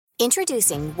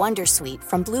Introducing Wondersuite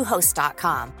from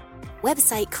Bluehost.com.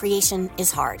 Website creation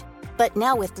is hard, but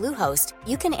now with Bluehost,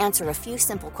 you can answer a few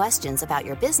simple questions about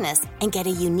your business and get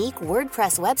a unique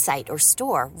WordPress website or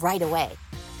store right away.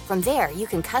 From there, you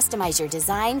can customize your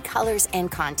design, colors,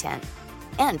 and content.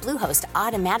 And Bluehost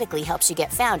automatically helps you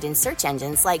get found in search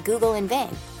engines like Google and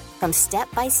Bing. From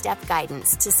step-by-step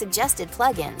guidance to suggested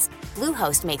plugins,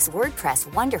 Bluehost makes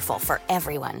WordPress wonderful for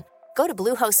everyone. Go to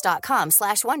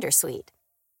bluehost.com/wondersuite.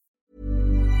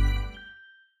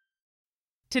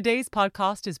 Today's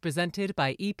podcast is presented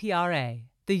by EPRA,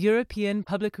 the European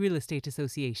Public Real Estate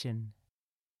Association.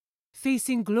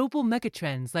 Facing global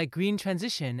megatrends like green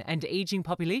transition and aging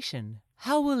population,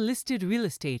 how will listed real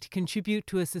estate contribute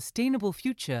to a sustainable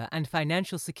future and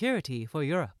financial security for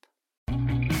Europe?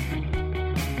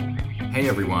 Hey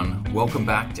everyone, welcome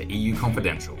back to EU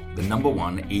Confidential, the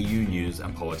 #1 EU news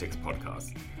and politics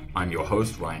podcast. I'm your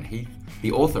host, Ryan Heath,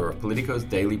 the author of Politico's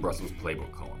daily Brussels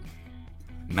Playbook column.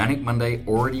 Manic Monday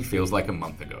already feels like a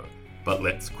month ago, but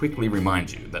let's quickly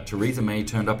remind you that Theresa May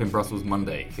turned up in Brussels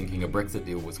Monday thinking a Brexit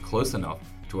deal was close enough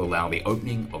to allow the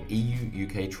opening of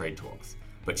EU-UK trade talks,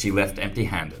 but she left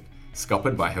empty-handed,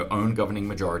 scuppered by her own governing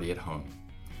majority at home.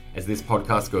 As this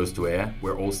podcast goes to air,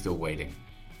 we're all still waiting.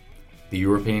 The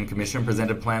European Commission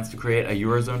presented plans to create a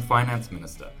Eurozone finance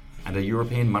minister and a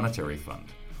European monetary fund,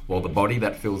 while the body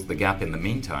that fills the gap in the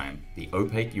meantime, the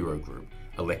opaque Eurogroup,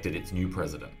 elected its new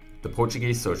president, the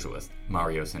Portuguese socialist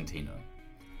Mário Centeno.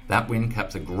 That win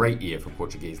caps a great year for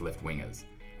Portuguese left-wingers.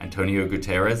 Antonio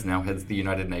Guterres now heads the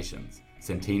United Nations,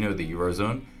 Centeno the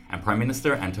Eurozone, and Prime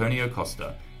Minister Antonio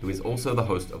Costa, who is also the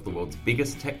host of the world's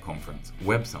biggest tech conference,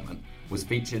 Web Summit, was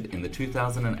featured in the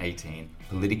 2018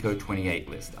 Politico 28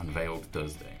 list unveiled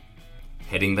Thursday.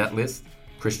 Heading that list,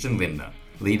 Christian Lindner,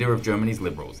 leader of Germany's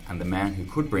Liberals and the man who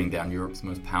could bring down Europe's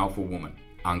most powerful woman,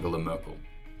 Angela Merkel.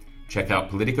 Check out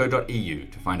politico.eu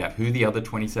to find out who the other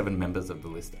 27 members of the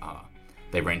list are.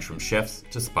 They range from chefs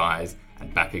to spies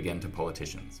and back again to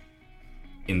politicians.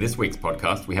 In this week's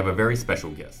podcast, we have a very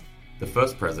special guest, the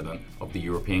first president of the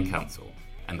European Council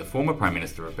and the former Prime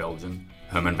Minister of Belgium,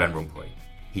 Herman Van Rompuy.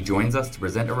 He joins us to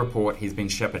present a report he's been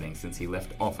shepherding since he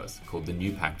left office called the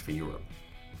New Pact for Europe.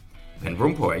 Van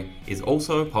Rompuy is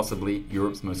also possibly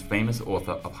Europe's most famous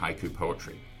author of haiku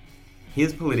poetry.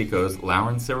 Here's Politico's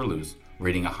Lauren Serralus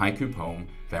reading a haiku poem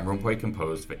Van Rompuy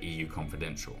composed for EU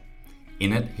Confidential.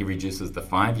 In it, he reduces the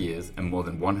 5 years and more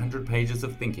than 100 pages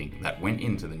of thinking that went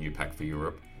into the New Pact for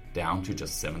Europe down to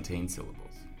just 17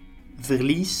 syllables.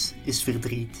 Verlies is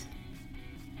verdriet.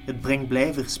 Het brengt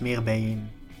blijvers meer bijeen.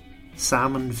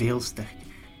 Samen veel sterker.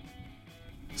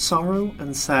 Sorrow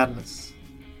and sadness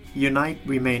unite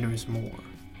remainers more.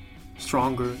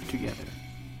 Stronger together.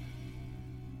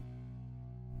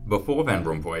 Before Van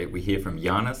Rompuy, we hear from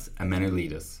Yanis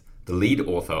Emanuelidis, the lead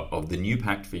author of the New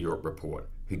Pact for Europe report,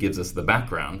 who gives us the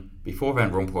background before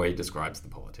Van Rompuy describes the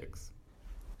politics.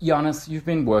 Yanis, you've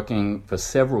been working for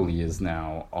several years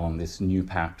now on this New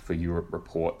Pact for Europe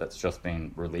report that's just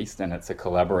been released, and it's a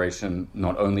collaboration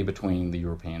not only between the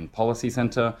European Policy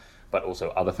Centre, but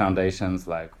also other foundations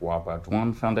like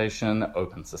Warburg-Duan Foundation,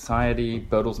 Open Society,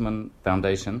 Bertelsmann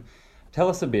Foundation. Tell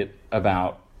us a bit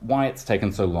about why it's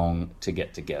taken so long to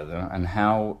get together and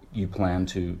how you plan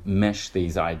to mesh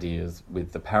these ideas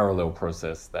with the parallel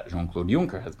process that Jean-Claude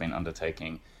Juncker has been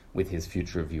undertaking with his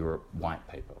Future of Europe white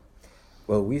paper.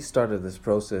 Well, we started this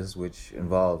process, which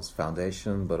involves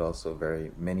foundation, but also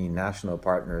very many national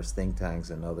partners, think tanks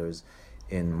and others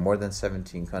in more than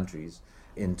 17 countries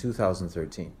in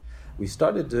 2013. We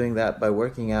started doing that by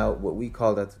working out what we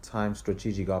called at the time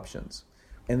strategic options.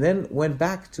 And then went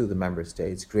back to the member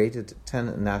states, created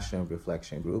 10 national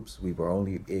reflection groups. We were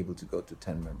only able to go to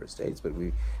 10 member states, but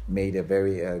we made a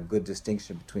very good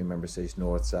distinction between member states,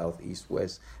 north, south, east,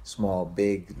 west, small,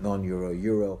 big, non-euro,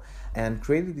 euro, and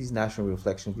created these national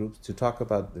reflection groups to talk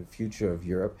about the future of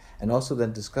Europe and also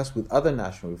then discuss with other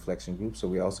national reflection groups. So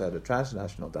we also had a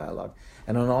transnational dialogue.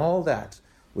 And on all that,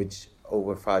 which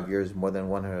over 5 years, more than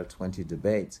 120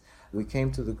 debates, we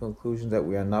came to the conclusion that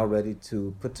we are now ready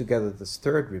to put together this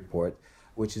third report,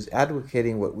 which is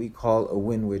advocating what we call a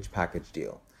win-win package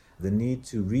deal. The need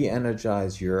to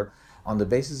re-energize Europe on the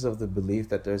basis of the belief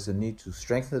that there's a need to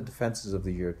strengthen the defenses of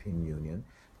the European Union,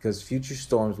 because future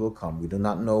storms will come. We do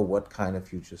not know what kind of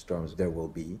future storms there will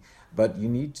be, but you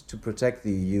need to protect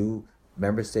the EU,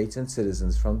 member states and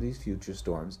citizens from these future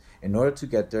storms. In order to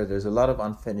get there, there's a lot of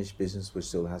unfinished business which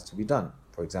still has to be done.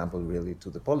 For example, really to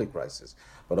the Poli crisis,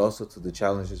 but also to the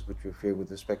challenges which we fear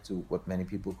with respect to what many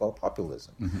people call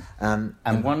populism. Mm-hmm.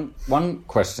 And one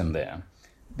question there,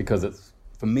 because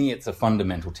for me it's a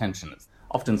fundamental tension. It's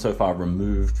often so far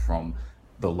removed from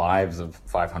the lives of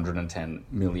 510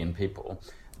 million people,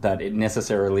 that it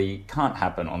necessarily can't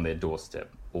happen on their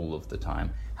doorstep all of the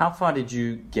time. How far did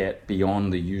you get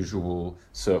beyond the usual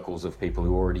circles of people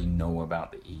who already know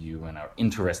about the EU and are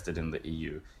interested in the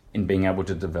EU in being able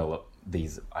to develop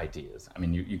these ideas? I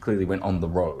mean, you clearly went on the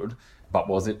road, but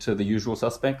was it to the usual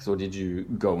suspects, or did you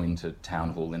go into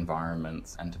town hall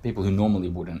environments and to people who normally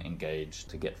wouldn't engage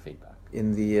to get feedback?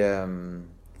 In the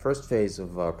first phase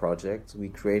of our project, we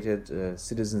created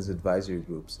citizens advisory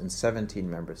groups in 17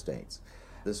 member states.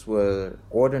 This were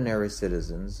ordinary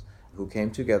citizens who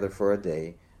came together for a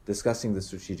day discussing the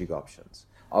strategic options.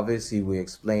 Obviously, we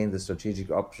explained the strategic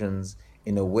options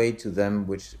in a way to them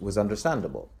which was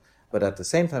understandable. But at the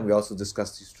same time, we also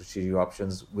discussed these strategic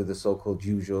options with the so-called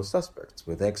usual suspects,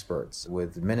 with experts,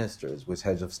 with ministers, with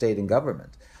heads of state and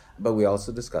government. But we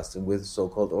also discussed them with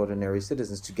so-called ordinary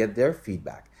citizens to get their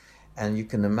feedback. And you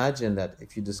can imagine that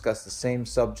if you discuss the same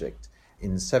subject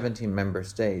in 17 member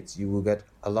states, you will get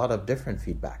a lot of different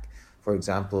feedback. For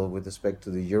example, with respect to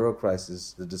the euro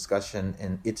crisis, the discussion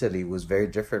in Italy was very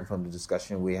different from the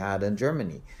discussion we had in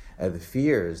Germany. The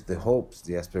fears, the hopes,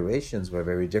 the aspirations were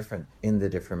very different in the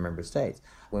different member states.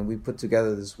 When we put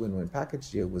together this win-win package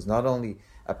deal, it was not only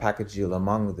a package deal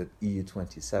among the EU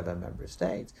 27 member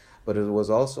states, but it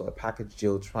was also a package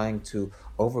deal trying to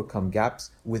overcome gaps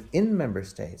within member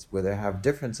states where they have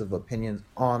difference of opinions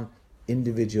on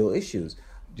individual issues.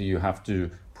 Do you have to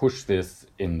push this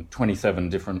in 27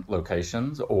 different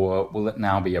locations, or will it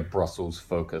now be a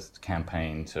Brussels-focused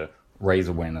campaign to raise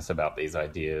awareness about these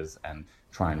ideas and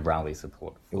try and rally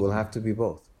support? It will have to be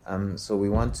both. So we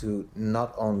want to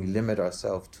not only limit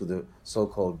ourselves to the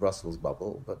so-called Brussels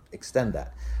bubble, but extend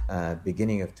that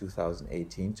beginning of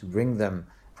 2018 to bring them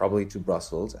probably to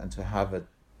Brussels and to have a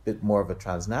bit more of a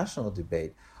transnational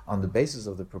debate on the basis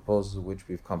of the proposals which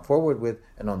we've come forward with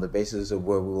and on the basis of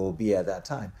where we will be at that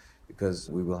time, because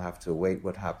we will have to wait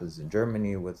what happens in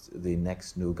Germany, what the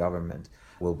next new government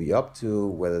will be up to,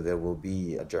 whether there will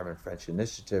be a German-French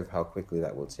initiative, how quickly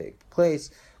that will take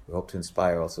place. We hope to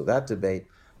inspire also that debate.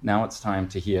 Now it's time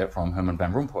to hear from Herman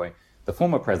Van Rompuy, the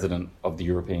former president of the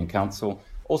European Council,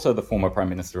 also the former Prime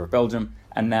Minister of Belgium,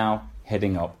 and now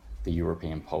heading up the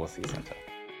European Policy Centre.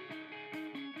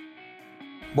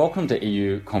 Welcome to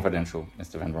EU Confidential,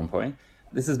 Mr. Van Rompuy.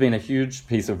 This has been a huge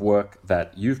piece of work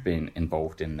that you've been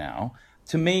involved in now.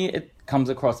 To me, it comes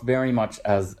across very much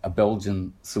as a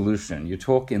Belgian solution. You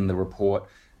talk in the report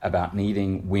about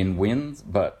needing win-wins,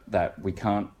 but that we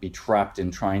can't be trapped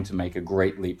in trying to make a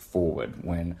great leap forward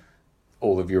when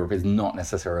all of Europe is not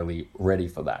necessarily ready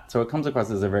for that. So it comes across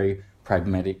as a very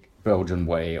pragmatic Belgian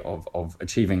way of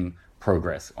achieving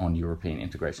progress on European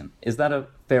integration. Is that a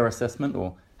fair assessment,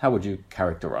 or how would you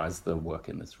characterize the work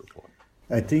in this report?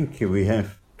 I think we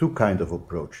have two kinds of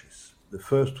approaches. The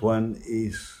first one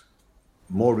is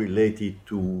more related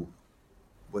to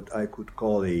what I could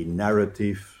call a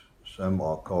narrative. Some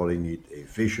are calling it a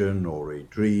vision or a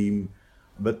dream.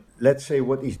 But let's say,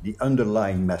 what is the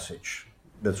underlying message?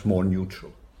 That's more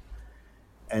neutral.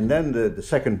 And then the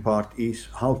second part is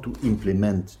how to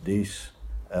implement this,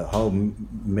 how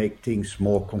make things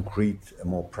more concrete and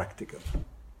more practical.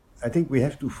 I think we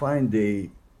have to find a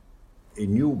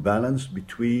new balance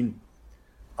between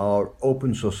our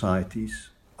open societies,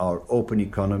 our open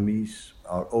economies,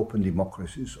 our open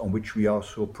democracies, on which we are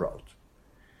so proud,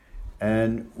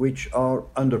 and which are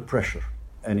under pressure,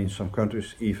 and in some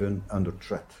countries even under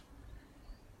threat.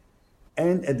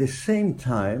 And at the same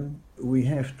time, we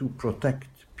have to protect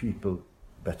people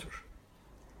better.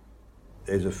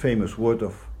 There's a famous word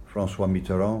of François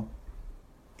Mitterrand.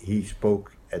 He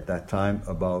spoke at that time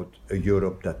about a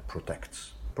Europe that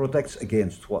protects. Protects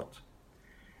against what?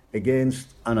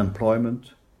 Against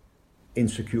unemployment,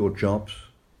 insecure jobs,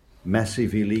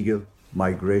 massive illegal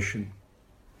migration,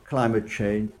 climate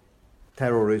change,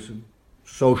 terrorism,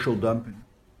 social dumping.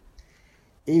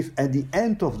 If at the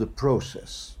end of the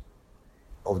process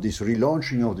of this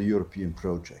relaunching of the European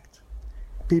project,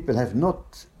 people have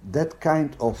not that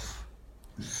kind of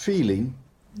feeling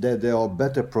that they are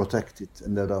better protected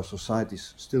and that our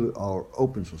societies still are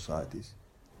open societies,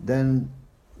 then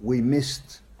we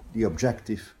missed the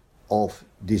objective of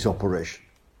this operation.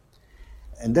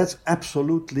 And that's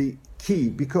absolutely key,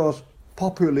 because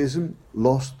populism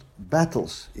lost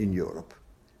battles in Europe,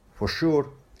 for sure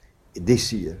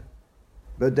this year,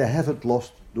 but they haven't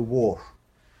lost the war.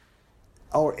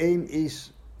 Our aim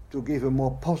is to give a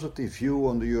more positive view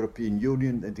on the European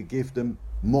Union and to give them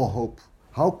more hope.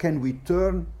 How can we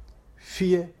turn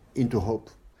fear into hope?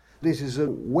 This is a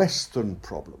Western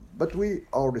problem, but we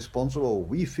are responsible,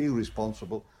 we feel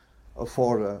responsible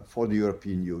for the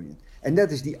European Union. And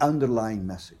that is the underlying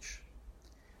message.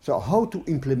 So how to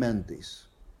implement this?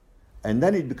 And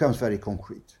then it becomes very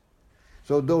concrete.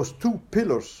 So those 2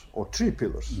 pillars, or 3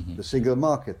 pillars, the single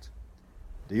market,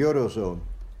 the Eurozone,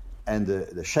 and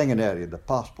the Schengen area, the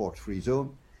passport-free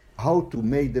zone, how to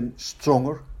make them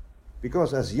stronger,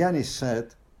 because as Yanis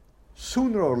said,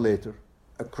 sooner or later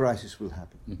a crisis will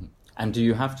happen. And do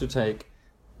you have to take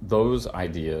those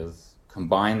ideas,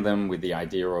 combine them with the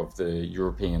idea of the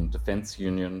European Defence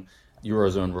Union,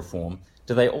 Eurozone reform?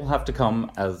 Do they all have to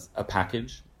come as a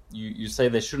package? You say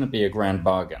there shouldn't be a grand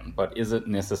bargain, but is it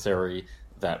necessary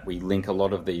that we link a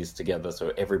lot of these together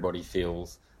so everybody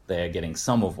feels they are getting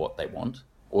some of what they want?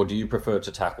 Or do you prefer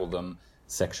to tackle them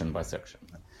section by section?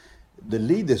 The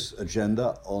leaders'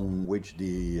 agenda on which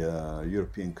the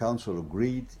European Council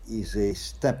agreed is a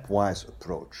stepwise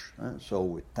approach. So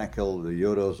we tackle the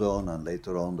Eurozone and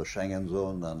later on the Schengen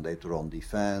zone and later on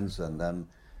defense and then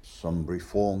some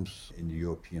reforms in the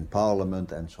European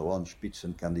Parliament and so on,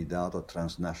 Spitzenkandidat or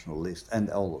transnational list and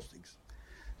all those things.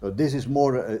 So this is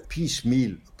more a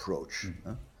piecemeal approach.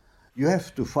 You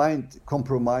have to find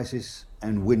compromises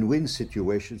and win-win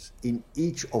situations in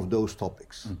each of those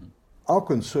topics. Our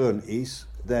concern is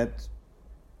that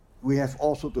we have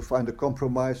also to find a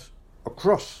compromise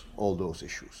across all those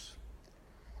issues.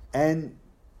 And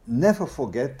never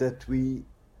forget that we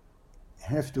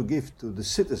have to give to the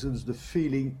citizens the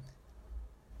feeling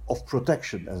of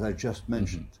protection, as I just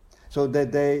mentioned, so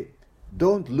that they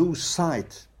don't lose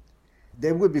sight.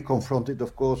 They will be confronted,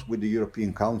 of course, with the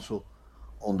European Council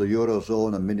on the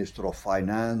Eurozone, a Minister of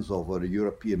Finance, over the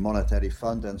European Monetary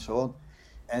Fund, and so on.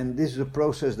 And this is a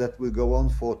process that will go on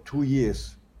for 2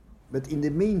 years. But in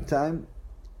the meantime,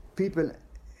 people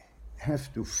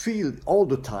have to feel all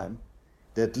the time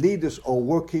that leaders are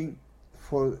working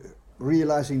for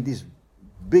realizing this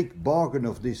big bargain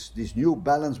of this new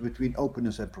balance between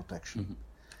openness and protection.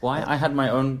 Well, I had my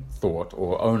own thought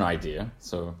or own idea,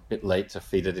 so a bit late to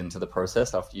feed it into the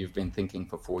process after you've been thinking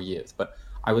for 4 years. But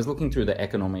I was looking through the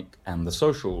economic and the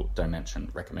social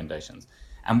dimension recommendations.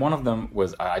 And one of them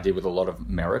was an idea with a lot of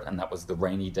merit, and that was the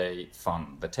rainy day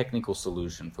fund, the technical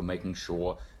solution for making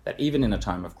sure that even in a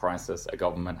time of crisis, a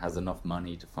government has enough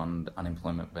money to fund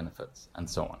unemployment benefits and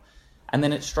so on. And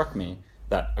then it struck me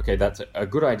that, okay, that's a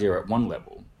good idea at one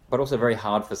level, but also very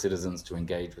hard for citizens to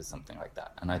engage with something like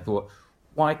that. And I thought,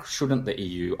 why shouldn't the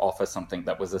EU offer something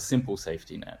that was a simple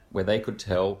safety net, where they could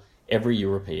tell every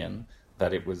European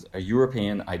that it was a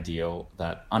European ideal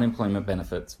that unemployment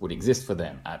benefits would exist for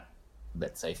them at,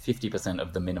 let's say, 50%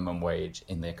 of the minimum wage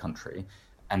in their country,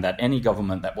 and that any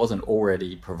government that wasn't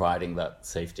already providing that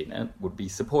safety net would be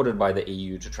supported by the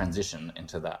EU to transition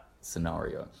into that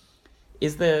scenario.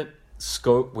 Is there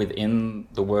scope within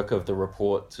the work of the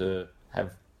report to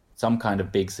have some kind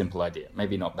of big, simple idea?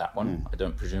 Maybe not that one. I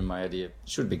don't presume my idea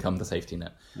should become the safety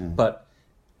net. But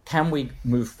can we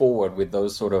move forward with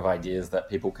those sort of ideas that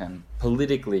people can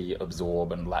politically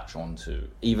absorb and latch onto,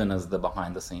 even as the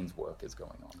behind-the-scenes work is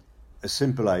going on? A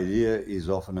simple idea is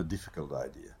often a difficult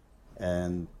idea.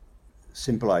 And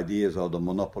simple ideas are the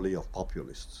monopoly of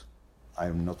populists.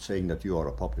 I'm not saying that you are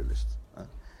a populist.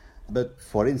 But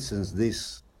for instance,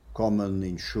 this common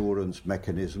insurance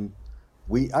mechanism,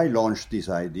 I launched this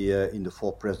idea in the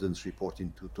Four Presidents report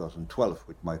in 2012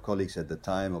 with my colleagues at the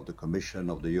time of the Commission,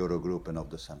 of the Eurogroup and of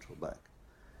the Central Bank.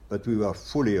 But we were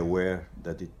fully aware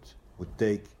that it would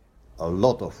take a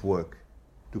lot of work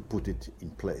to put it in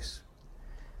place.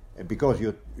 Because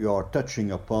you are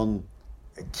touching upon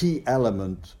a key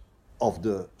element of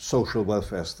the social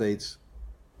welfare states,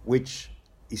 which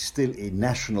is still a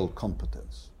national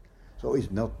competence. So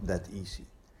it's not that easy.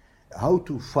 How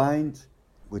to find,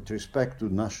 with respect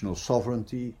to national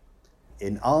sovereignty,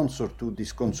 an answer to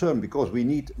this concern, because we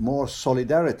need more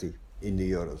solidarity in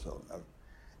the Eurozone.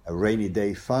 A rainy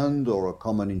day fund or a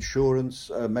common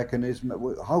insurance mechanism.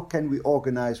 How can we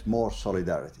organize more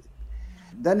solidarity?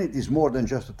 Then it is more than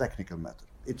just a technical matter.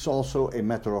 It's also a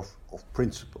matter of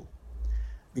principle.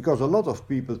 Because a lot of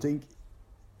people think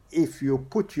if you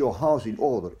put your house in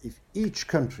order, if each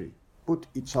country put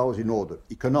its house in order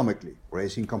economically,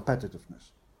 raising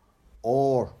competitiveness,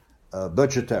 or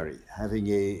budgetary, having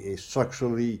a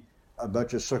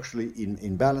budget structurally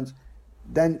in balance,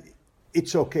 then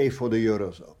it's okay for the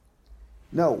Eurozone.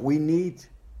 No, we need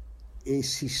a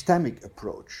systemic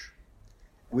approach.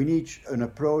 We need an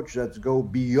approach that goes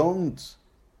beyond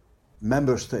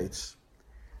member states.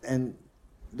 And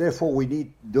therefore we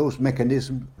need those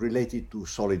mechanisms related to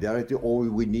solidarity, or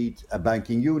we need a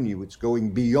banking union which is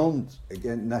going beyond,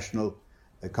 again, national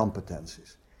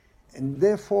competencies. And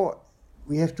therefore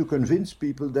we have to convince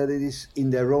people that it is in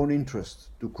their own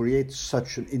interest to create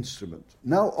such an instrument.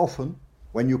 Now often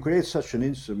when you create such an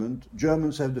instrument,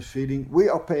 Germans have the feeling we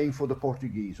are paying for the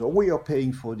Portuguese or we are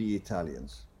paying for the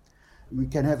Italians. We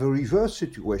can have a reverse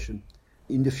situation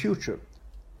in the future.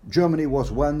 Germany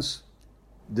was once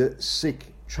the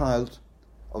sick child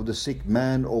of the sick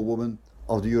man or woman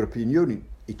of the European Union.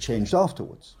 It changed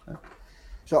afterwards.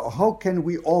 So how can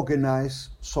we organize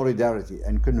solidarity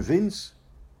and convince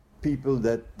people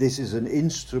that this is an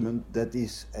instrument that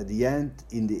is at the end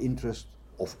in the interest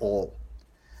of all?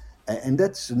 And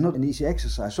that's not an easy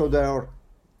exercise. So there are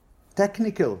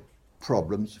technical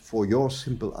problems for your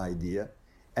simple idea,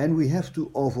 and we have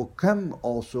to overcome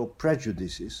also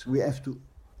prejudices. We have to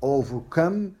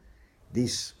overcome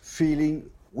this feeling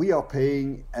we are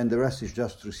paying and the rest is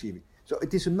just receiving. So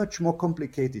it is a much more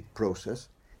complicated process.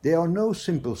 There are no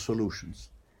simple solutions.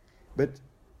 But,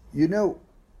 you know,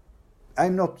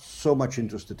 I'm not so much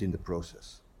interested in the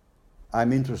process.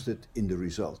 I'm interested in the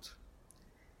result.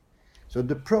 So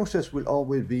the process will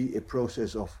always be a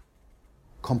process of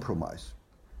compromise.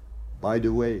 By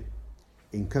the way,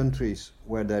 in countries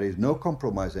where there is no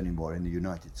compromise anymore, in the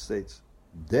United States,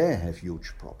 they have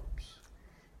huge problems.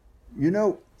 You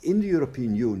know, in the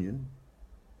European Union,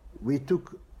 we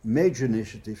took major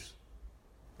initiatives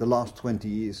the last 20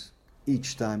 years,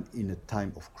 each time in a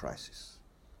time of crisis.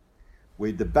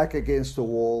 With the back against the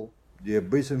wall, the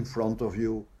abyss in front of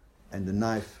you, and the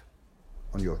knife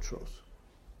on your throat.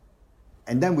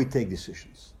 And then we take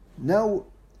decisions. Now,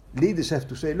 leaders have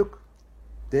to say, look,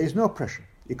 there is no pressure.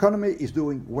 The economy is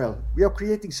doing well. We are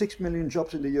creating 6 million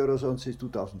jobs in the Eurozone since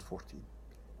 2014.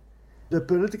 The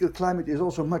political climate is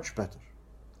also much better.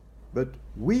 But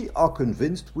we are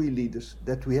convinced, we leaders,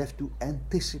 that we have to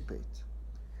anticipate.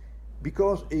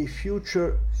 Because a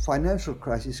future financial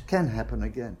crisis can happen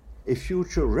again. A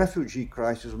future refugee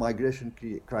crisis, migration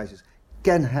crisis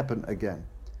can happen again.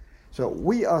 So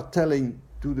we are telling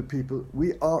to the people,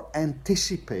 we are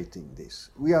anticipating this.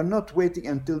 We are not waiting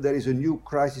until there is a new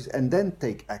crisis and then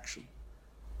take action.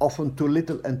 Often too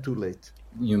little and too late.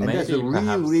 You and may that's be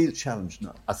a real challenge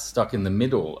now. Are stuck in the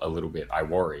middle a little bit, I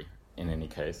worry, in any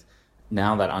case.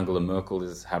 Now that Angela Merkel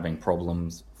is having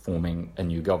problems forming a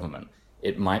new government,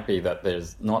 it might be that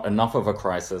there's not enough of a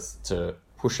crisis to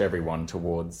push everyone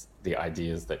towards the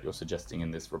ideas that you're suggesting in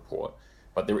this report.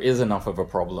 But there is enough of a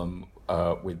problem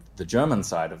with the German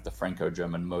side of the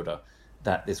Franco-German motor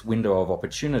that this window of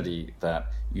opportunity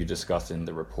that you discuss in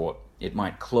the report, it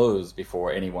might close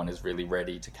before anyone is really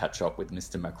ready to catch up with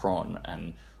Mr. Macron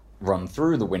and run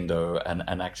through the window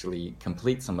and actually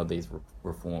complete some of these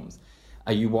reforms.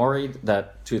 Are you worried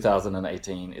that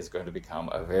 2018 is going to become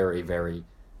a very, very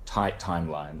tight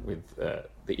timeline with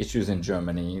the issues in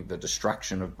Germany, the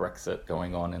distraction of Brexit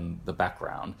going on in the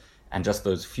background, and just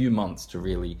those few months to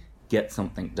really get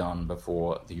something done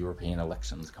before the European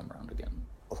elections come around again?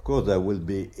 Of course, there will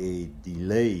be a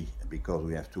delay because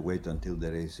we have to wait until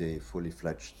there is a fully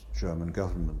fledged German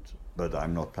government. But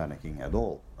I'm not panicking at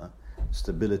all.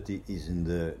 Stability is in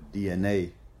the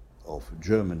DNA of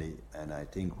Germany, and I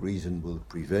think reason will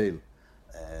prevail.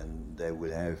 And they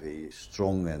will have a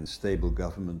strong and stable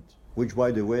government, which,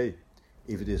 by the way,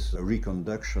 if it is a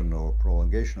reconduction or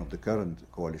prolongation of the current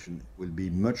coalition, will be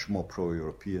much more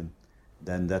pro-European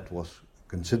than that was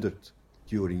considered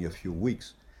during a few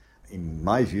weeks. In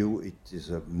my view, it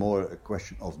is more a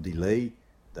question of delay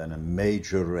than a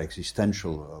major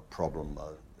existential problem.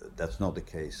 That's not the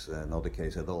case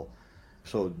at all.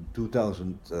 So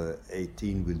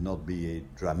 2018 will not be a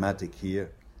dramatic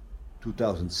year.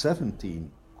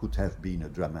 2017 could have been a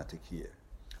dramatic year.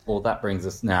 Well, that brings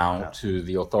us now to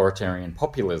the authoritarian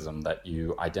populism that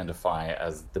you identify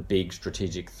as the big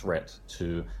strategic threat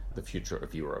to the future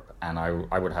of Europe. And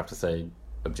I would have to say,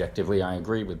 objectively, I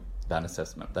agree with that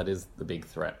assessment. That is the big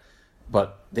threat.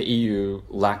 But the EU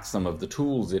lacks some of the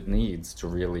tools it needs to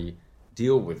really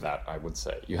deal with that, I would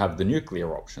say. You have the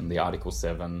nuclear option, the Article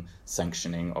 7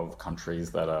 sanctioning of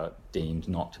countries that are deemed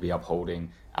not to be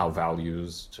upholding our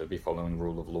values, to be following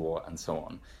rule of law, and so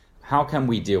on. How can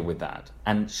we deal with that?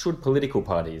 And should political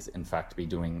parties, in fact, be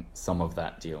doing some of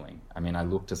that dealing? I mean, I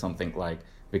look to something like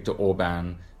Viktor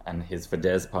Orban and his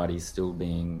Fidesz party still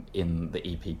being in the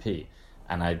EPP.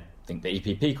 And I think the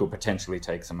EPP could potentially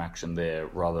take some action there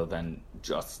rather than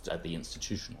just at the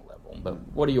institutional level. But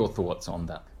what are your thoughts on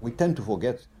that? We tend to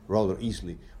forget rather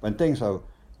easily. When things are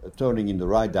turning in the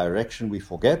right direction, we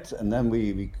forget, and then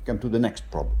we come to the next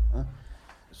problem.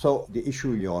 So the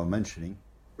issue you are mentioning,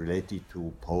 related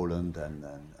to Poland and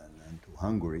to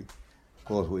Hungary, of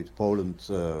course, with Poland,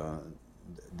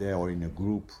 they are in a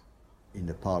group in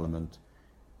the parliament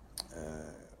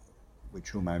with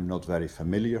whom I'm not very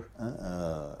familiar.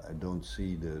 I don't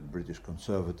see the British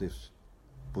Conservatives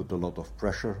put a lot of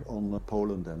pressure on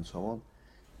Poland and so on.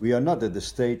 We are not at the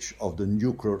stage of the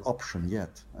nuclear option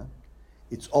yet.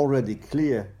 It's already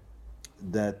clear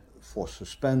that for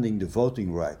suspending the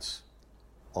voting rights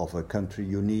of a country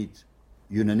you need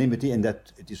unanimity, and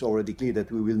that it is already clear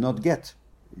that we will not get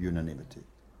unanimity.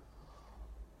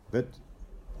 But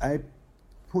I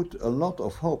put a lot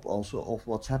of hope also of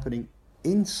what's happening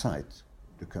inside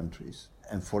the countries.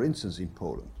 And for instance, in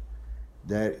Poland,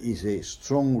 there is a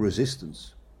strong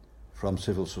resistance from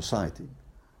civil society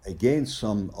against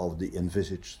some of the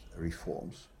envisaged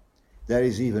reforms. There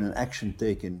is even an action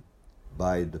taken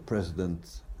by the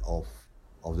President of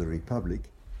the Republic.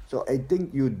 So I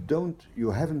think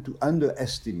you haven't to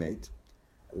underestimate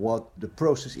what the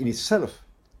process in itself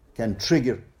can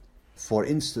trigger. For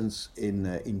instance,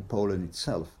 in Poland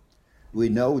itself, we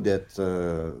know that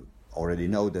already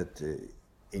know that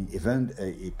in event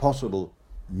a possible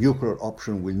nuclear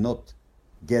option will not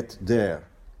get there,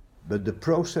 but the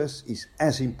process is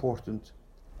as important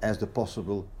as the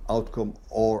possible outcome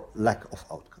or lack of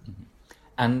outcome. Mm-hmm.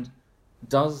 And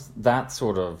does that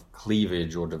sort of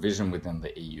cleavage or division within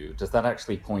the EU, does that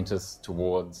actually point us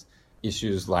towards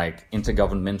issues like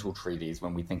intergovernmental treaties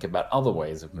when we think about other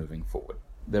ways of moving forward?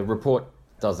 The report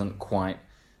doesn't quite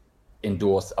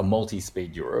endorse a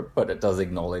multi-speed Europe, but it does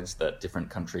acknowledge that different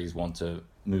countries want to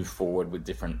move forward with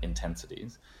different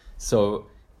intensities. So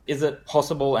is it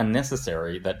possible and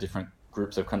necessary that different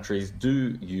groups of countries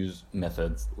do use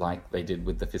methods like they did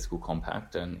with the Fiscal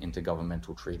Compact and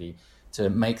Intergovernmental Treaty to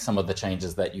make some of the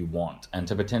changes that you want and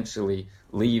to potentially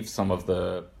leave some of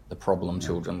the problem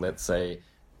children, let's say,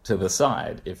 to the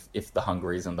side if the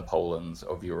Hungaries and the Polands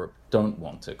of Europe don't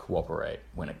want to cooperate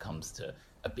when it comes to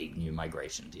a big new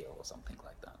migration deal or something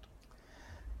like that?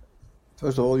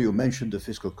 First of all, you mentioned the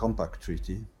Fiscal Compact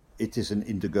Treaty. It is an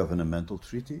intergovernmental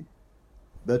treaty,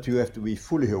 but you have to be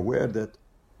fully aware that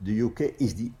the UK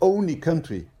is the only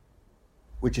country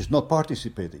which is not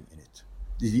participating in it.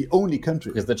 It's the only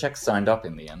country. Because the Czechs signed up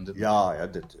in the end.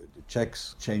 The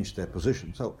Czechs changed their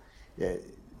position. So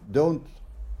don't,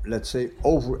 let's say,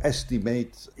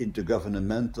 overestimate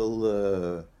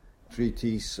intergovernmental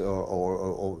treaties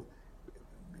or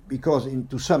because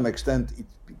to some extent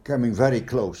it's becoming very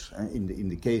close in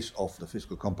the case of the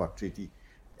Fiscal Compact Treaty,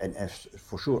 and as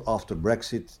for sure after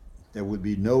Brexit there will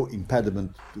be no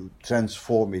impediment to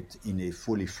transform it in a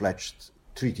fully fledged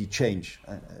treaty change.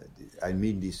 I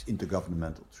mean this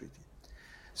intergovernmental treaty.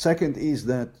 Second is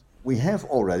that we have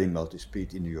already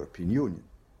multi-speed in the European Union.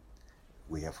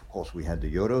 We have, of course, we had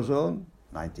the Eurozone,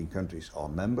 19 countries are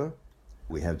member.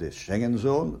 We have the Schengen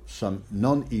zone, some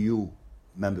non-EU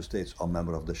member states are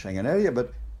member of the Schengen area,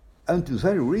 but until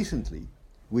very recently,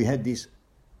 we had this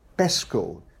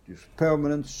PESCO, this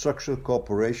Permanent Structural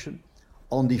Cooperation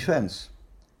on Defense.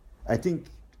 I think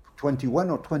 21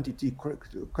 or 22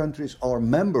 countries are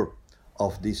member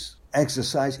of this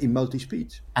exercise in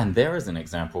multi-speed. And there is an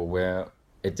example where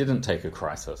it didn't take a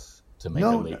crisis to make a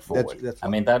leap forward.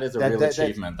 That is a real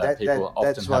achievement that people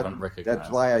often haven't recognized. That's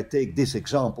why I take this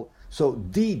example. So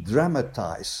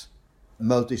de-dramatize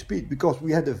multi-speed, because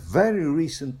we had a very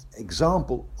recent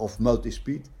example of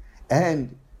multi-speed,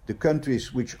 and the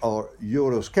countries which are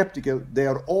Eurosceptical, they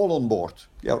are all on board.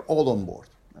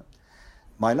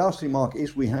 My last remark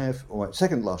is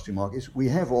second last remark is we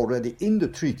have already in the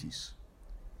treaties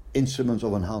instruments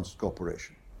of enhanced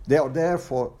cooperation. They are there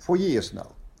for years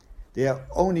now. They are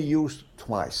only used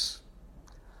twice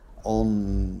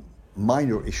on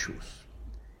minor issues.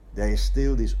 There is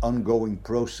still this ongoing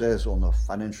process on a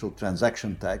financial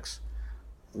transaction tax.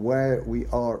 Where we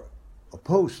are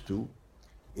opposed to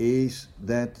is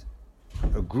that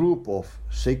a group of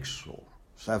 6 or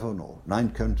 7 or 9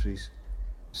 countries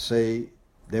say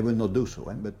they will not do so.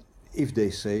 But if they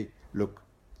say, look,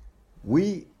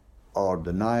 we are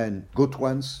the 9 good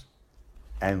ones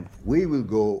and we will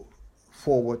go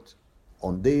forward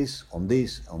on this,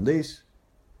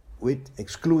 with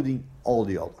excluding all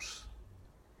the others,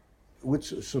 with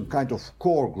some kind of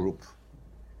core group,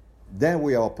 then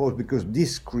we are opposed, because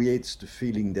this creates the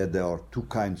feeling that there are two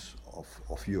kinds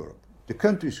of Europe. The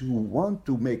countries who want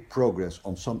to make progress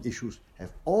on some issues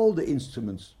have all the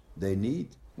instruments they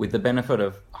need. With the benefit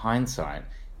of hindsight,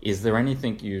 is there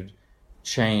anything you'd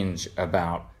change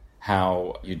about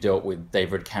how you dealt with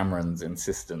David Cameron's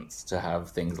insistence to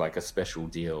have things like a special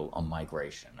deal on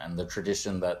migration and the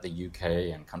tradition that the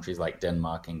UK and countries like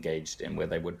Denmark engaged in, where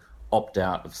they would opt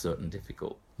out of certain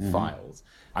difficult files?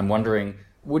 I'm wondering,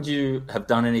 would you have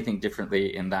done anything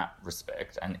differently in that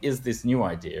respect? And is this new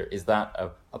idea, is that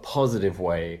a positive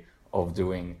way of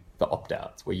doing the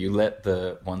opt-outs, where you let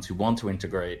the ones who want to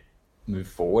integrate move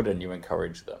forward and you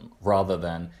encourage them, rather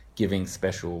than giving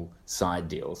special side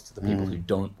deals to the people who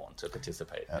don't want to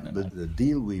participate in it. But the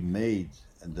deal we made,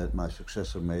 and that my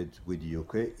successor made with the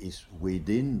UK, is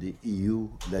within the EU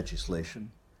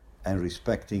legislation and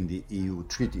respecting the EU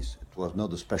treaties. It was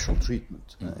not a special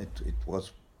treatment. It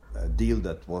was a deal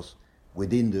that was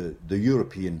within the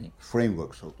European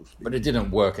framework, so to speak. But it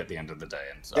didn't work at the end of the day,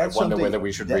 and so I wonder whether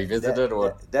we should revisit it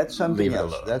or that's something leave it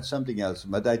else. alone. That's something else.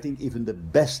 But I think even the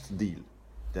best deal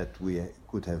that we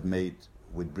could have made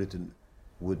with Britain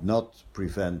would not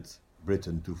prevent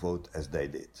Britain to vote as they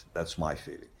did. That's my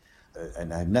feeling.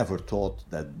 And I never thought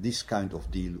that this kind of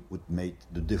deal would make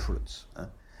the difference.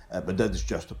 But that is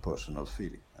just a personal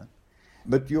feeling.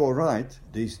 But you're right.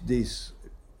 This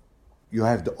you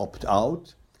have the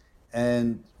opt-out.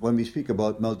 And when we speak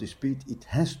about multi-speed, it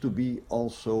has to be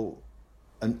also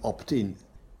an opt-in.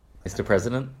 Mr.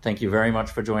 President, thank you very much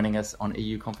for joining us on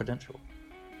EU Confidential.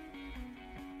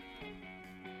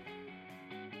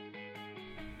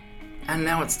 And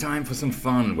now it's time for some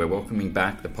fun. We're welcoming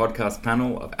back the podcast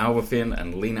panel of Alva Finn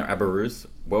and Lena Abarus.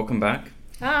 Welcome back.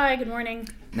 Hi, good morning.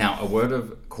 Now, a word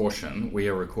of caution. We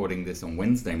are recording this on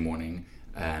Wednesday morning,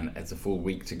 and it's a full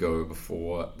week to go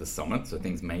before the summit, so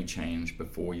things may change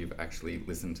before you've actually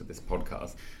listened to this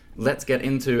podcast. Let's get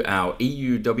into our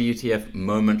EU WTF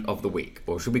moment of the week,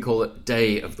 or should we call it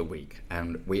day of the week?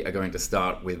 And we are going to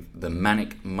start with the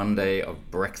manic Monday of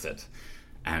Brexit.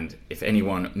 And if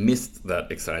anyone missed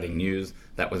that exciting news,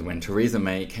 that was when Theresa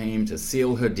May came to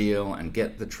seal her deal and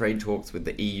get the trade talks with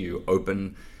the EU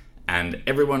open. And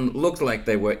everyone looked like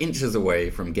they were inches away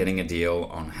from getting a deal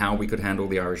on how we could handle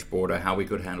the Irish border, how we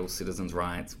could handle citizens'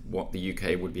 rights, what the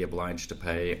UK would be obliged to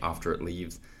pay after it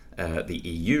leaves the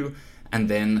EU. And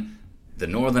then the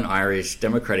Northern Irish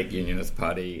Democratic Unionist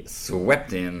Party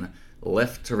swept in,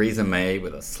 left Theresa May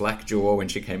with a slack jaw when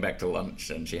she came back to lunch,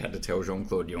 and she had to tell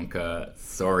Jean-Claude Juncker,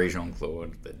 sorry,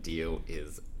 Jean-Claude, the deal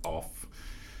is off.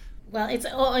 Well,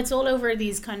 it's all over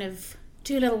these kind of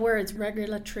two little words,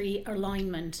 regulatory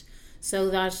alignment,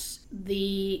 so that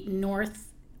the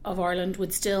north of Ireland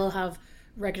would still have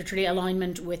regulatory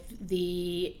alignment with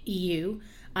the EU.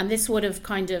 And this would have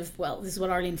kind of, well, this is what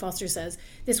Arlene Foster says,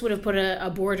 this would have put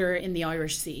a border in the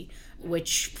Irish Sea,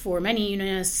 which for many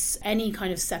unionists, any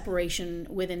kind of separation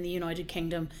within the United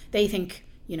Kingdom, they think,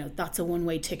 you know, that's a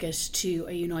one-way ticket to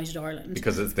a united Ireland.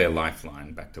 Because it's their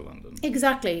lifeline back to London.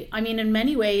 Exactly. I mean, in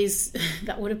many ways,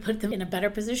 that would have put them in a better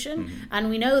position. Mm-hmm. And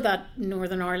we know that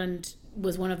Northern Ireland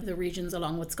was one of the regions,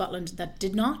 along with Scotland, that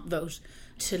did not vote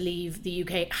to leave the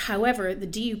UK. However, the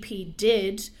DUP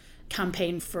did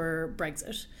campaign for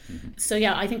Brexit. Mm-hmm. So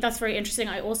yeah, I think that's very interesting.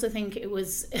 I also think it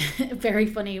was very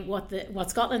funny what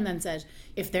Scotland then said.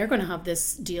 If they're going to have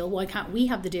this deal, why can't we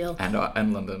have the deal?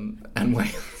 And London and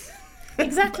Wales.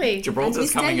 Exactly.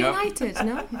 Gibraltar's coming up. United,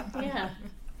 no? Yeah.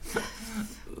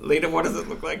 Lena, what does it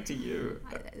look like to you?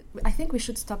 I think we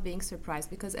should stop being surprised,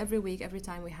 because every week, every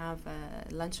time we have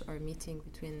a lunch or a meeting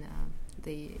between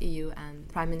the EU and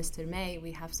Prime Minister May,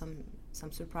 we have some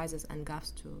surprises and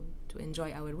gaffes to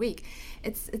enjoy our week.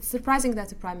 It's surprising that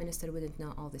the Prime Minister wouldn't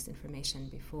know all this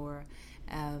information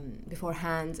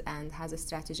beforehand, and has a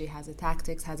strategy, has a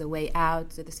tactics, has a way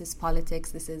out. So this is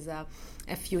politics. This is a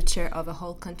future of a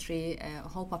whole country, a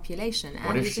whole population.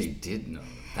 What if she did know?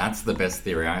 That's the best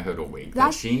theory I heard all week.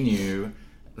 That she knew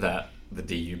that the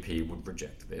DUP would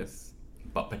reject this,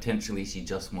 but potentially she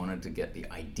just wanted to get the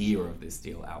idea of this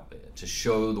deal out there, to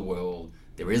show the world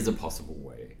there is a possible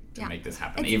way to make this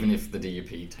happen, even if the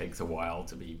DUP takes a while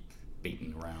to be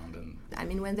beaten around. And I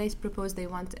mean, when they propose they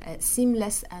want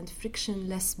seamless and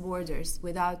frictionless borders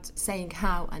without saying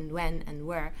how and when and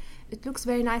where, it looks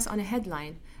very nice on a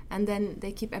headline, and then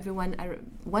they keep everyone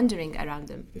wondering around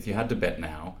them. If you had to bet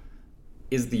now,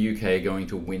 is the UK going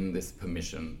to win this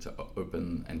permission to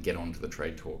open and get onto the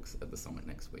trade talks at the summit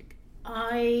next week?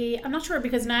 I'm not sure,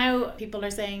 because now people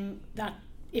are saying that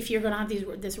if you're going to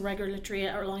have this regulatory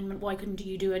alignment, why couldn't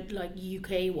you do it like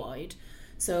UK wide?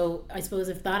 So I suppose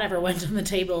if that ever went on the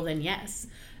table, then yes.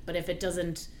 But if it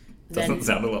doesn't, doesn't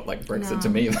sound a lot like Brexit to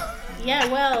me. Yeah,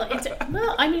 well,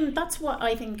 I mean, that's what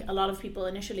I think a lot of people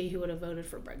initially who would have voted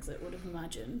for Brexit would have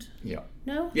imagined. Yeah.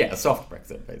 No? Yeah, a soft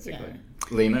Brexit, basically. Yeah.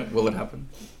 Lena, will it happen?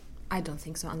 I don't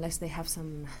think so, unless they have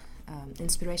some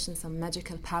inspiration, some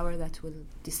magical power that will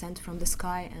descend from the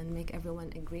sky and make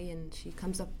everyone agree, and she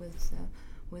comes up with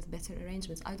better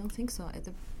arrangements. I don't think so.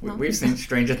 We've seen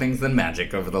stranger things than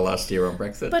magic over the last year on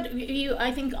Brexit. But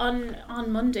I think on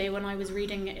Monday, when I was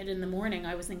reading it in the morning,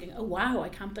 I was thinking, oh wow, I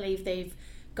can't believe they've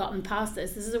gotten past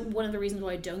this. This is one of the reasons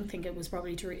why I don't think it was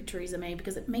probably Theresa May,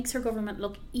 because it makes her government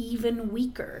look even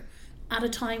weaker. at a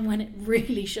time when it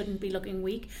really shouldn't be looking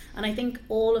weak. And I think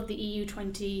all of the EU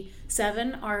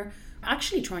 27 are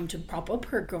actually trying to prop up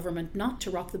her government, not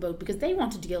to rock the boat, because they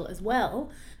want to deal as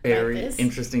well. Very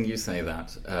interesting you say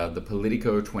that. The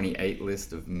Politico 28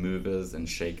 list of movers and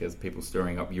shakers, people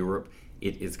stirring up Europe,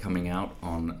 it is coming out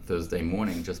on Thursday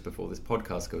morning, just before this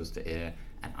podcast goes to air.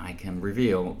 And I can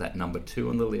reveal that number 2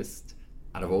 on the list,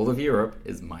 out of all of Europe,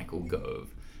 is Michael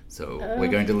Gove. So we're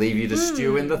going to leave you to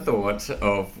stew in the thought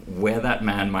of where that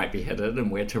man might be headed and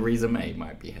where Theresa May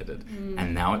might be headed.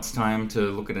 And now it's time to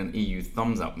look at an EU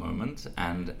thumbs up moment.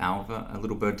 And Alva, a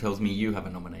little bird tells me you have a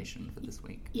nomination for this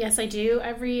week. Yes, I do.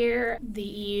 Every year the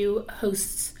EU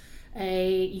hosts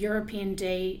a European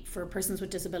Day for persons with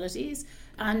disabilities.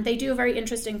 And they do a very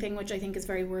interesting thing, which I think is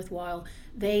very worthwhile.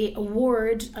 They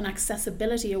award an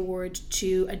accessibility award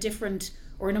to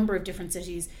a number of different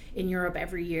cities in Europe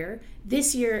every year.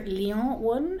 This year, Lyon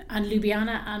won, and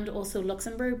Ljubljana, and also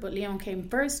Luxembourg, but Lyon came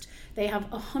first. They have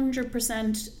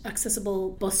 100%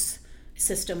 accessible bus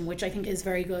system, which I think is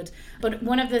very good. But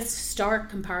one of the stark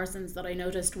comparisons that I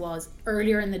noticed was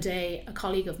earlier in the day, a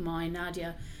colleague of mine,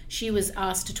 Nadia, she was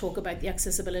asked to talk about the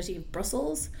accessibility of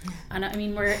Brussels. And I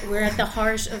mean, we're at the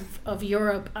heart of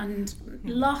Europe, and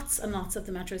lots of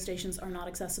the metro stations are not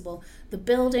accessible. The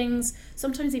buildings,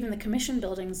 sometimes even the commission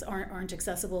buildings aren't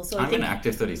accessible. So I'm an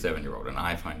active 37-year-old and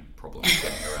I find problems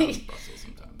getting around Brussels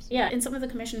sometimes. Yeah, in some of the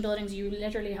commission buildings, you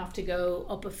literally have to go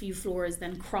up a few floors,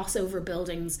 then cross over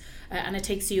buildings, and it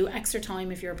takes you extra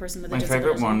time if you're a person with a disability.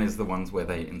 My favourite one is the ones where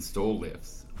they install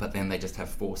lifts, but then they just have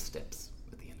 4 steps.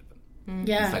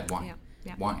 Yeah. It's like, why?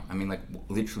 Yeah. Why? I mean, like,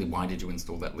 literally, why did you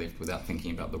install that lift without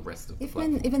thinking about the rest of the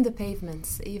platform? Even the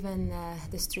pavements, even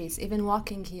the streets, even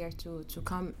walking here to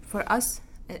come. For us,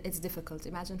 it's difficult.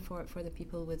 Imagine for the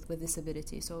people with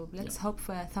disability. So let's hope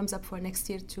for a thumbs up for next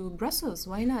year to Brussels.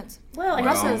 Why not? Well,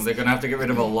 Brussels, they're going to have to get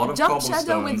rid of a lot of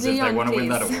cobblestones if they want to win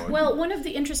that award. Well, one of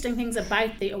the interesting things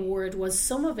about the award was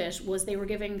some of it was they were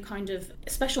giving kind of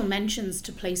special mentions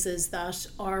to places that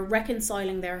are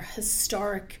reconciling their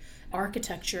historic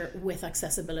architecture with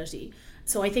accessibility.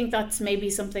 So I think that's maybe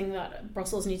something that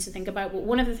Brussels needs to think about. But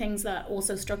one of the things that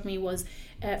also struck me was,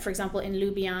 for example, in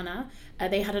Ljubljana,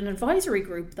 they had an advisory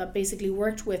group that basically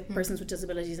worked with persons with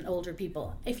disabilities and older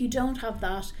people. If you don't have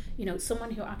that,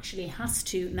 someone who actually has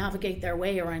to navigate their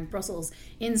way around Brussels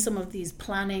in some of these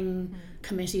planning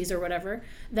committees or whatever,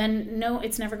 then no,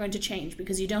 it's never going to change,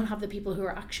 because you don't have the people who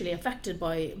are actually affected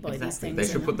by these things. They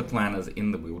should put the planners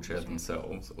in the wheelchair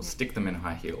themselves, or stick them in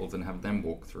high heels and have them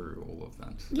walk through all of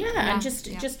that. Yeah, and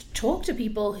just talk to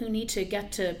people who need to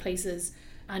get to places,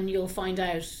 and you'll find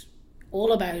out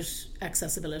all about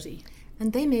accessibility.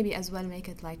 And they maybe as well make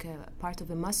it like a part of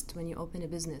a must when you open a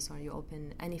business or you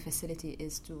open any facility,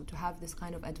 is to have this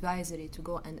kind of advisory to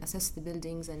go and assess the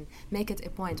buildings and make it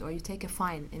a point, or you take a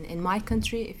fine. In my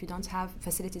country, if you don't have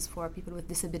facilities for people with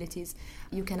disabilities,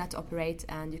 you cannot operate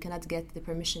and you cannot get the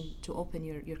permission to open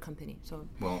your company. So,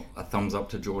 well, a thumbs up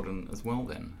to Jordan as well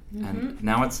then. Mm-hmm. And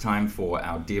now it's time for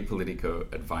our Dear Politico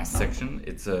advice section.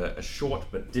 It's a short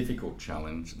but difficult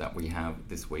challenge that we have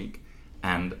this week.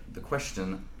 And the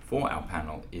question for our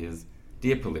panel is,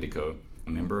 Dear Politico, a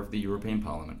member of the European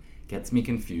Parliament, gets me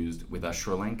confused with a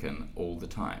Sri Lankan all the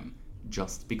time,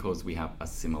 just because we have a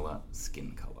similar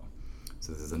skin colour.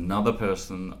 So there's another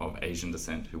person of Asian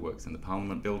descent who works in the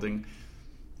Parliament building.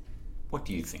 What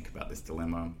do you think about this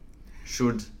dilemma?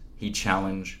 Should he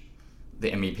challenge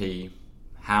the MEP?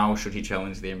 How should he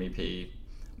challenge the MEP?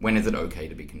 When is it okay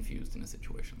to be confused in a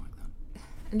situation like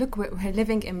that? Look, we're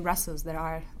living in Brussels. There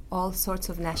are all sorts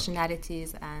of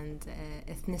nationalities and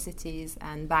ethnicities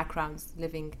and backgrounds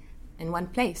living in one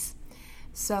place.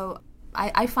 So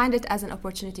I find it as an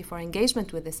opportunity for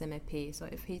engagement with this MEP. So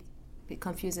if he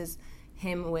confuses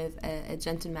him with a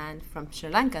gentleman from Sri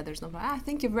Lanka, there's no problem.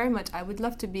 Thank you very much. I would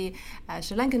love to be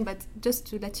Sri Lankan, but just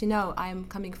to let you know, I am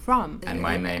coming from. And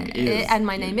my name is. And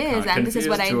my name is, and this is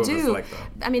what I do. Like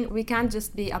I mean, we can't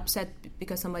just be upset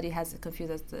because somebody has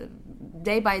confused us.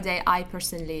 Day by day, I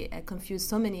personally confuse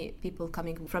so many people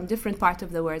coming from different parts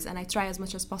of the world, and I try as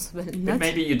much as possible. But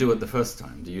maybe you do it the first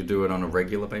time. Do you do it on a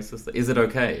regular basis? Is it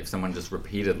okay if someone just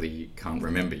repeatedly can't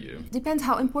remember you? Depends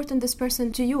how important this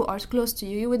person to you or close to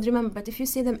you. You would remember, but if you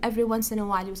see them every once in a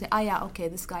while, you say, yeah, okay,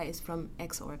 this guy is from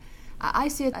X. Or I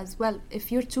see it as well.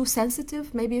 If you're too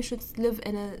sensitive, maybe you should live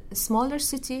in a smaller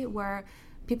city where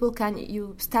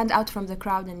you stand out from the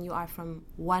crowd and you are from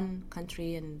one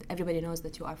country and everybody knows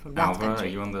that you are from that country. Are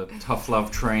you on the tough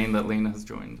love train that Lena has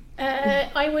joined?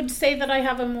 I would say that I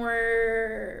have a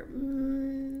more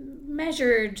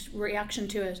measured reaction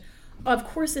to it. Of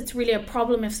course, it's really a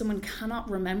problem if someone cannot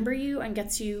remember you and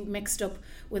gets you mixed up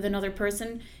with another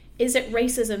person. Is it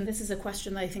racism? This is a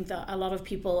question that I think that a lot of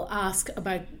people ask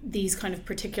about these kind of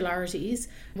particularities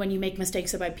when you make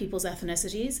mistakes about people's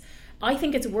ethnicities. I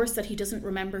think it's worse that he doesn't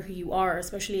remember who you are,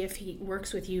 especially if he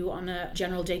works with you on a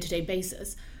general day-to-day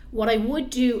basis. What I would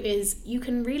do is you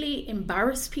can really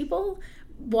embarrass people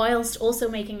whilst also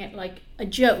making it like a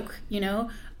joke, you know?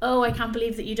 Oh, I can't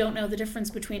believe that you don't know the difference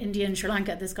between India and Sri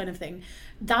Lanka, this kind of thing.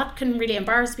 That can really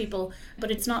embarrass people, but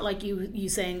it's not like you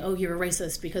saying, oh, you're a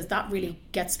racist, because that really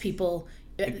gets people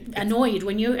annoyed.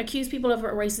 When you accuse people of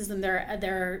racism,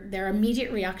 their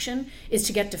immediate reaction is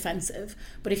to get defensive.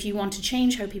 But if you want to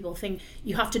change how people think,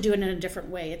 you have to do it in a different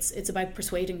way. It's about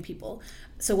persuading people.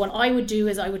 So what I would do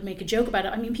is I would make a joke about it.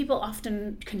 I mean, people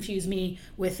often confuse me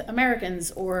with Americans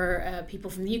or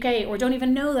people from the UK, or don't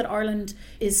even know that Ireland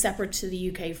is separate to the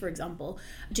UK, for example.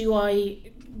 Do I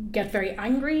get very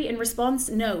angry in response?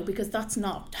 No, because that's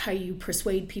not how you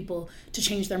persuade people to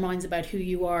change their minds about who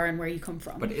you are and where you come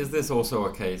from. But is this also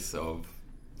a case of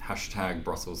hashtag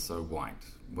Brussels so white,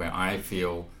 where I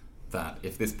feel that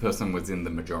if this person was in the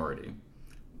majority,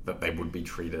 that they would be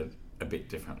treated a bit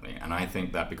differently? And I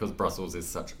think that because Brussels is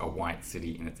such a white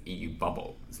city in its EU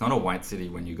bubble, it's not a white city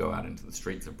when you go out into the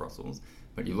streets of Brussels,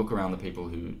 but you look around the people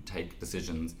who take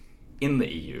decisions in the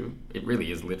EU, it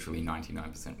really is literally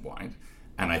 99% white.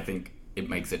 And I think it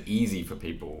makes it easy for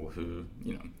people who,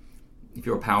 you know, if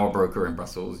you're a power broker in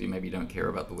Brussels, you maybe don't care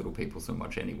about the little people so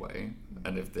much anyway.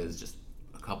 And if there's just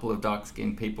a couple of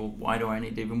dark-skinned people, why do I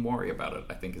need to even worry about it?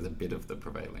 I think is a bit of the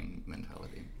prevailing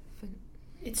mentality.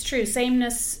 It's true.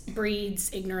 Sameness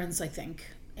breeds ignorance, I think,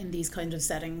 in these kind of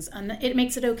settings. And it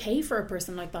makes it okay for a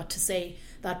person like that to say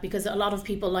that, because a lot of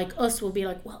people like us will be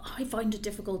like, well, I find it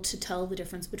difficult to tell the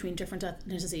difference between different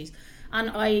ethnicities. And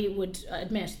I would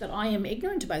admit that I am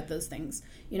ignorant about those things.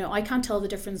 You know, I can't tell the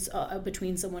difference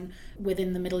between someone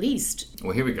within the Middle East.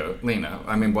 Well, here we go. Lena,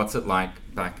 I mean, what's it like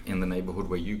back in the neighborhood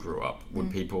where you grew up?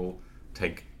 Would people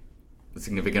take a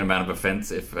significant amount of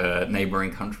offense if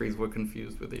neighboring countries were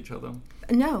confused with each other?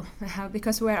 No,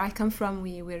 because where I come from,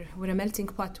 we're a melting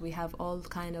pot. We have all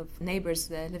kind of neighbors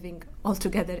living all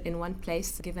together in one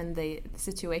place, given the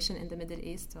situation in the Middle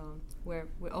East. So where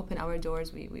we open our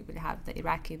doors, we will have the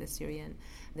Iraqi, the Syrian,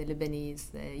 the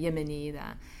Lebanese, the Yemeni.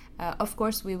 Of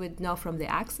course, we would know from the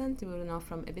accent, we would know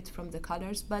from a bit from the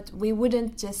colors, but we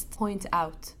wouldn't just point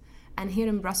out. And here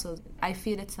in Brussels, I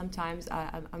feel it sometimes.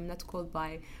 I'm not called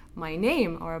by my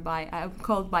name or I'm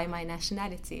called by my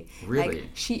nationality. Really? Like,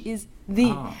 she is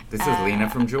the... this is Lena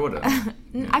from Jordan.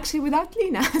 Actually, without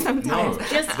Lena sometimes. No,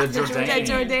 just the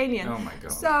Jordanian. Oh my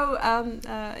God.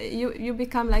 So you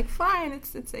become like, fine,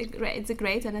 it's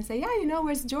great. And I say, yeah, you know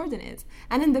where's Jordan is.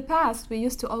 And in the past, we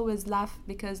used to always laugh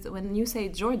because when you say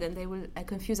Jordan, they will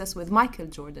confuse us with Michael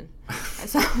Jordan.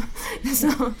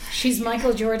 so She's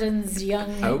Michael Jordan's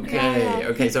young...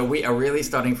 Okay, so we are really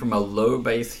starting from a low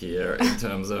base here in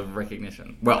terms of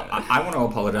recognition. Well, I want to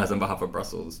apologize on behalf of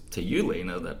Brussels to you,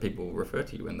 Lena, that people refer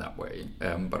to you in that way.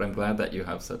 But I'm glad that you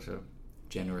have such a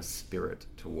generous spirit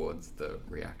towards the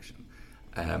reaction.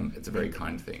 It's a very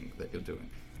kind thing that you're doing.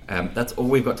 That's all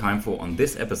we've got time for on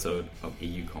this episode of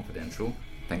EU Confidential.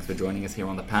 Thanks for joining us here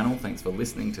on the panel. Thanks for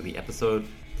listening to the episode.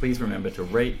 Please remember to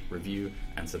rate, review,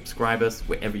 and subscribe us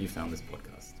wherever you found this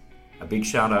podcast. A big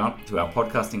shout out to our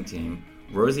podcasting team,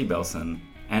 Rosie Belson,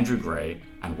 Andrew Gray,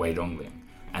 and Wei Dong Ling.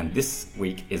 And this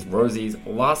week is Rosie's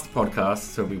last podcast,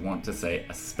 so we want to say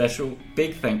a special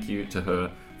big thank you to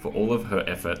her for all of her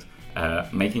effort,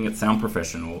 making it sound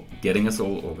professional, getting us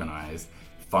all organized,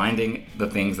 finding the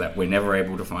things that we're never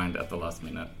able to find at the last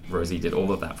minute. Rosie did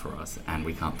all of that for us, and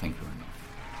we can't thank her enough.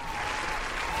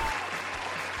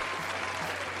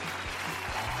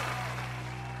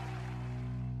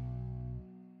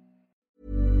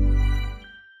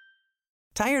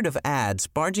 Tired of ads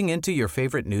barging into your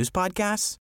favorite news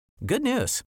podcasts? Good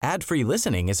news. Ad-free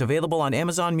listening is available on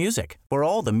Amazon Music for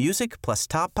all the music plus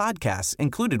top podcasts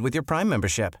included with your Prime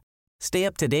membership. Stay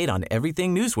up to date on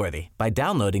everything newsworthy by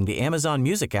downloading the Amazon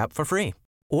Music app for free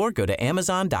or go to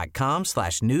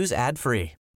amazon.com/news ad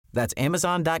free. That's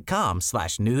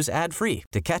amazon.com/news ad free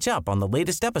to catch up on the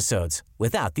latest episodes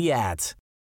without the ads.